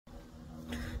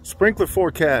Sprinkler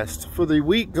forecast for the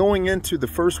week going into the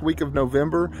first week of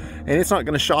November, and it's not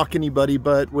going to shock anybody,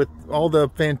 but with all the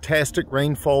fantastic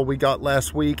rainfall we got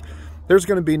last week, there's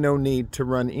going to be no need to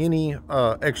run any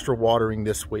extra watering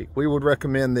this week. We would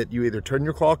recommend that you either turn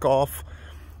your clock off,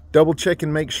 double check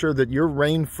and make sure that your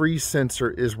rain freeze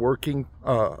sensor is working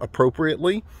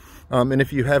appropriately. And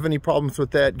if you have any problems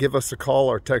with that, give us a call.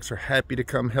 Our techs are happy to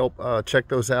come help check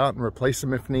those out and replace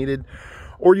them if needed.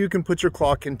 Or you can put your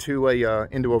clock into a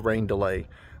rain delay.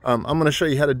 I'm going to show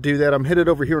you how to do that. I'm headed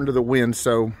over here into the wind,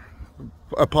 so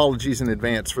apologies in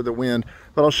advance for the wind.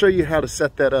 But I'll show you how to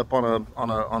set that up on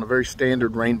a very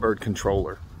standard Rainbird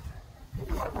controller.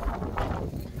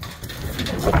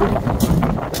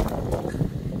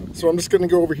 So I'm just going to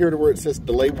go over here to where it says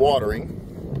delay watering,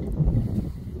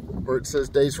 where it says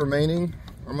days remaining.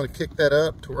 I'm going to kick that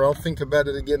up to where I'll think about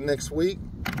it again next week.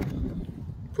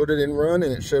 Put it in run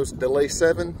and it shows delay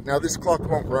 7. Now this clock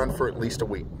won't run for at least a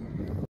week.